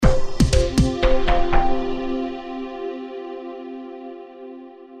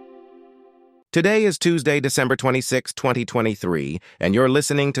Today is Tuesday, December 26, 2023, and you're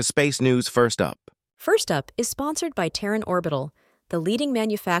listening to Space News First Up. First Up is sponsored by Terran Orbital, the leading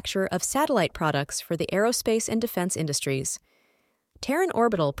manufacturer of satellite products for the aerospace and defense industries. Terran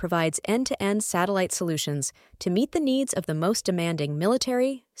Orbital provides end-to-end satellite solutions to meet the needs of the most demanding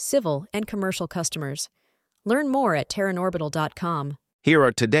military, civil, and commercial customers. Learn more at terranorbital.com. Here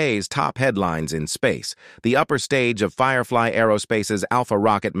are today's top headlines in space. The upper stage of Firefly Aerospace's Alpha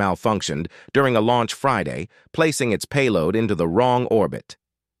rocket malfunctioned during a launch Friday, placing its payload into the wrong orbit.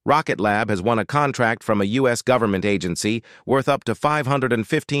 Rocket Lab has won a contract from a U.S. government agency worth up to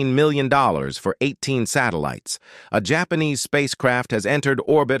 $515 million for 18 satellites. A Japanese spacecraft has entered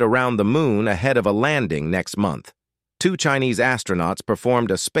orbit around the moon ahead of a landing next month. 2 Chinese astronauts performed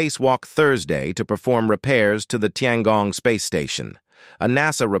a spacewalk Thursday to perform repairs to the Tiangong space station. A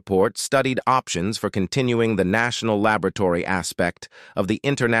NASA report studied options for continuing the national laboratory aspect of the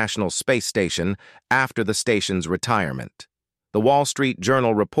International Space Station after the station's retirement. The Wall Street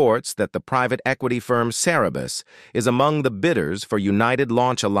Journal reports that the private equity firm Cerebus is among the bidders for United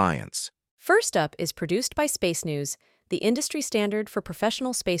Launch Alliance. First Up is produced by SpaceNews, the industry standard for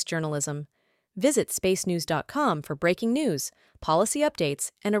professional space journalism. Visit spacenews.com for breaking news, policy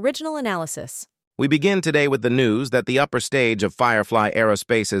updates, and original analysis. We begin today with the news that the upper stage of Firefly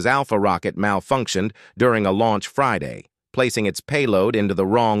Aerospace's Alpha rocket malfunctioned during a launch Friday, placing its payload into the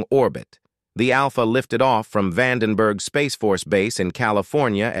wrong orbit. The Alpha lifted off from Vandenberg Space Force Base in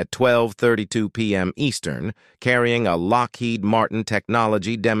California at 12:32 p.m. Eastern, carrying a Lockheed Martin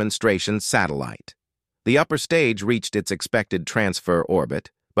technology demonstration satellite. The upper stage reached its expected transfer orbit,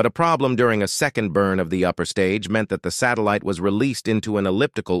 but a problem during a second burn of the upper stage meant that the satellite was released into an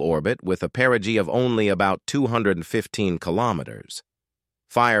elliptical orbit with a perigee of only about 215 kilometers.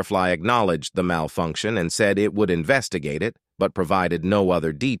 Firefly acknowledged the malfunction and said it would investigate it, but provided no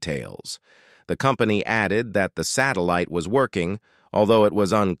other details. The company added that the satellite was working, although it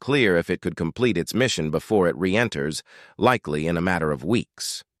was unclear if it could complete its mission before it re-enters, likely in a matter of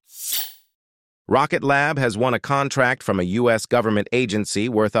weeks. Rocket Lab has won a contract from a U.S. government agency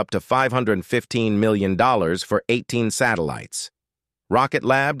worth up to $515 million for 18 satellites. Rocket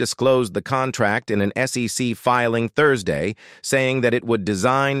Lab disclosed the contract in an SEC filing Thursday, saying that it would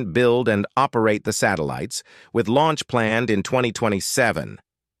design, build, and operate the satellites, with launch planned in 2027.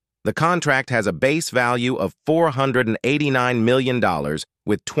 The contract has a base value of $489 million,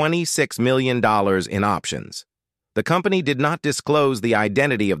 with $26 million in options. The company did not disclose the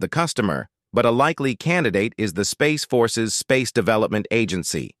identity of the customer, but a likely candidate is the Space Force's Space Development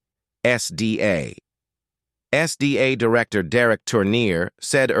Agency, SDA. SDA Director Derek Tournier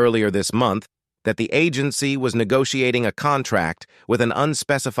said earlier this month that the agency was negotiating a contract with an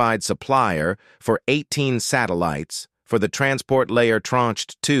unspecified supplier for 18 satellites for the Transport Layer Tranche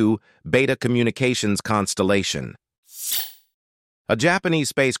 2 Beta Communications constellation. A Japanese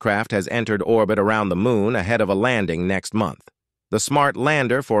spacecraft has entered orbit around the moon ahead of a landing next month. The Smart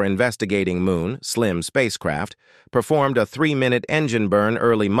Lander for Investigating Moon, SLIM spacecraft, performed a 3-minute engine burn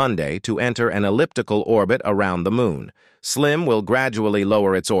early Monday to enter an elliptical orbit around the moon. SLIM will gradually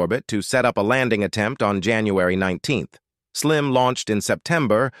lower its orbit to set up a landing attempt on January 19th. SLIM launched in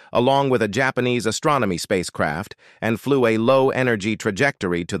September along with a Japanese astronomy spacecraft and flew a low-energy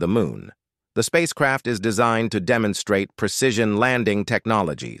trajectory to the moon. The spacecraft is designed to demonstrate precision landing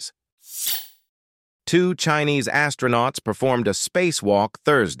technologies. 2 Chinese astronauts performed a spacewalk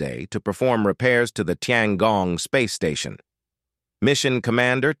Thursday to perform repairs to the Tiangong space station. Mission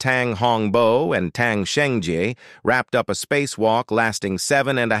Commander Tang Hongbo and Tang Shengjie wrapped up a spacewalk lasting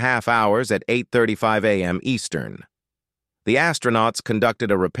 7.5 hours at 8:35 a.m. Eastern. The astronauts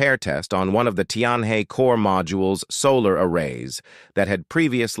conducted a repair test on one of the Tianhe core module's solar arrays that had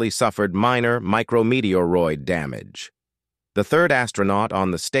previously suffered minor micrometeoroid damage. The third astronaut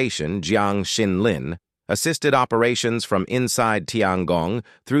on the station, Jiang Xinlin, assisted operations from inside Tiangong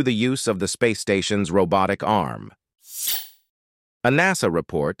through the use of the space station's robotic arm. A NASA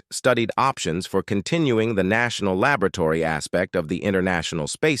report studied options for continuing the national laboratory aspect of the International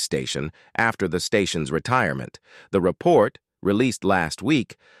Space Station after the station's retirement. The report, released last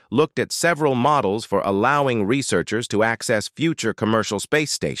week, looked at several models for allowing researchers to access future commercial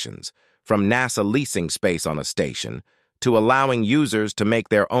space stations, from NASA leasing space on a station to allowing users to make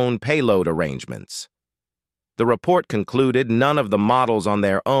their own payload arrangements. The report concluded none of the models on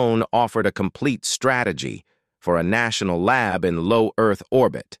their own offered a complete strategy for a national lab in low Earth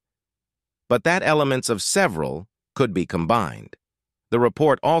orbit, but that elements of several could be combined. The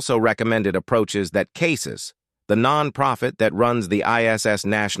report also recommended approaches that CASIS, the nonprofit that runs the ISS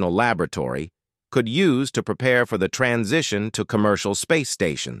National Laboratory, could use to prepare for the transition to commercial space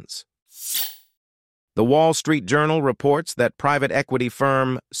stations. The Wall Street Journal reports that private equity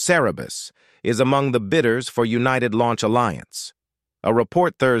firm Cerberus is among the bidders for United Launch Alliance. A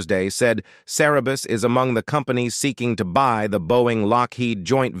report Thursday said Cerberus is among the companies seeking to buy the Boeing-Lockheed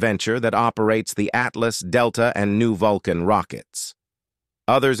joint venture that operates the Atlas, Delta, and New Vulcan rockets.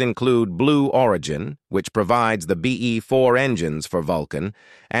 Others include Blue Origin, which provides the BE-4 engines for Vulcan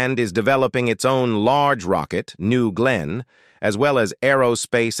and is developing its own large rocket, New Glenn, as well as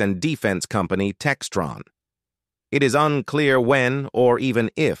aerospace and defense company Textron. It is unclear when or even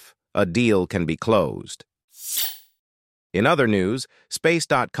if a deal can be closed. In other news,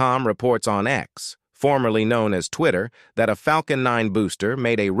 Space.com reports on X, formerly known as Twitter, that a Falcon 9 booster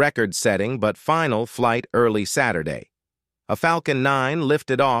made a record-setting but final flight early Saturday. A Falcon 9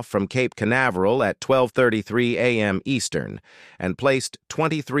 lifted off from Cape Canaveral at 12:33 a.m. Eastern and placed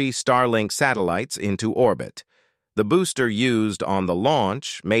 23 Starlink satellites into orbit. The booster used on the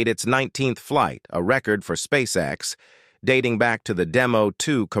launch made its 19th flight, a record for SpaceX, dating back to the Demo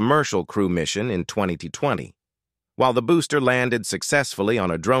 2 commercial crew mission in 2020. While the booster landed successfully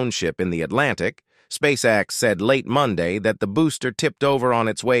on a drone ship in the Atlantic, SpaceX said late Monday that the booster tipped over on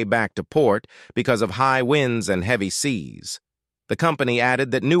its way back to port because of high winds and heavy seas. The company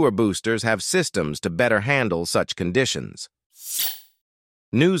added that newer boosters have systems to better handle such conditions.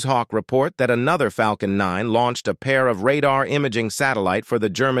 Newshawk report that another Falcon 9 launched a pair of radar imaging satellite for the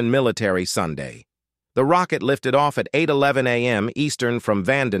German military Sunday. The rocket lifted off at 8:11 a.m. Eastern from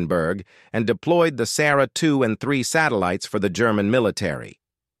Vandenberg and deployed the Sarah 2 and 3 satellites for the German military.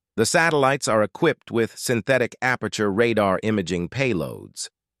 The satellites are equipped with synthetic aperture radar imaging payloads.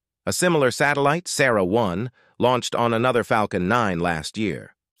 A similar satellite, Sarah 1, launched on another Falcon 9 last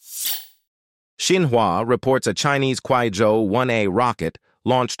year. Xinhua reports a Chinese Kuaizhou 1A rocket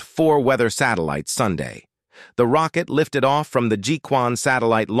launched 4 weather satellites Sunday. The rocket lifted off from the Jiquan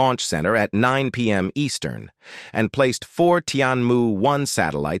Satellite Launch Center at 9 p.m. Eastern and placed 4 Tianmu-1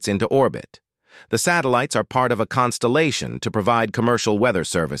 satellites into orbit. The satellites are part of a constellation to provide commercial weather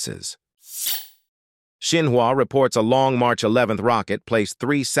services. Xinhua reports a Long March 11th rocket placed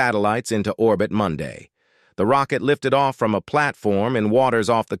 3 satellites into orbit Monday. The rocket lifted off from a platform in waters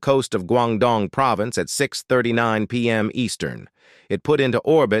off the coast of Guangdong Province at 6:39 p.m. Eastern. It put into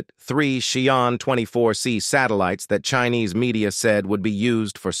orbit 3 Xi'an 24C satellites that Chinese media said would be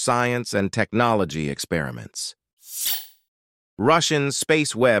used for science and technology experiments. Russian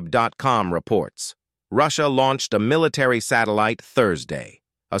SpaceWeb.com reports Russia launched a military satellite Thursday.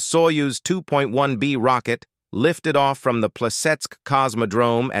 A Soyuz 2.1B rocket lifted off from the Plesetsk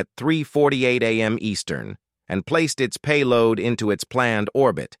Cosmodrome at 3:48 a.m. Eastern and placed its payload into its planned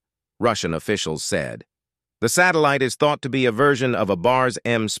orbit, Russian officials said. The satellite is thought to be a version of a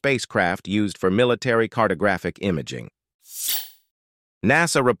Mars-M spacecraft used for military cartographic imaging.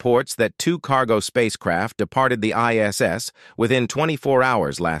 NASA reports that 2 cargo spacecraft departed the ISS within 24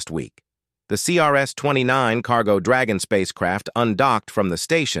 hours last week. The CRS-29 Cargo Dragon spacecraft undocked from the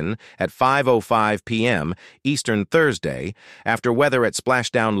station at 5:05 p.m. Eastern Thursday after weather at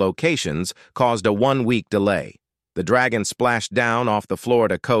splashdown locations caused a 1-week delay. The Dragon splashed down off the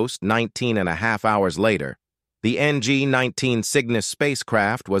Florida coast 19 and a half hours later. The NG-19 Cygnus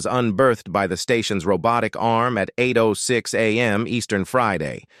spacecraft was unberthed by the station's robotic arm at 8:06 a.m. Eastern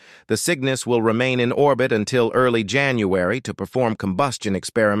Friday. The Cygnus will remain in orbit until early January to perform combustion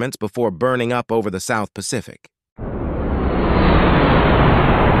experiments before burning up over the South Pacific.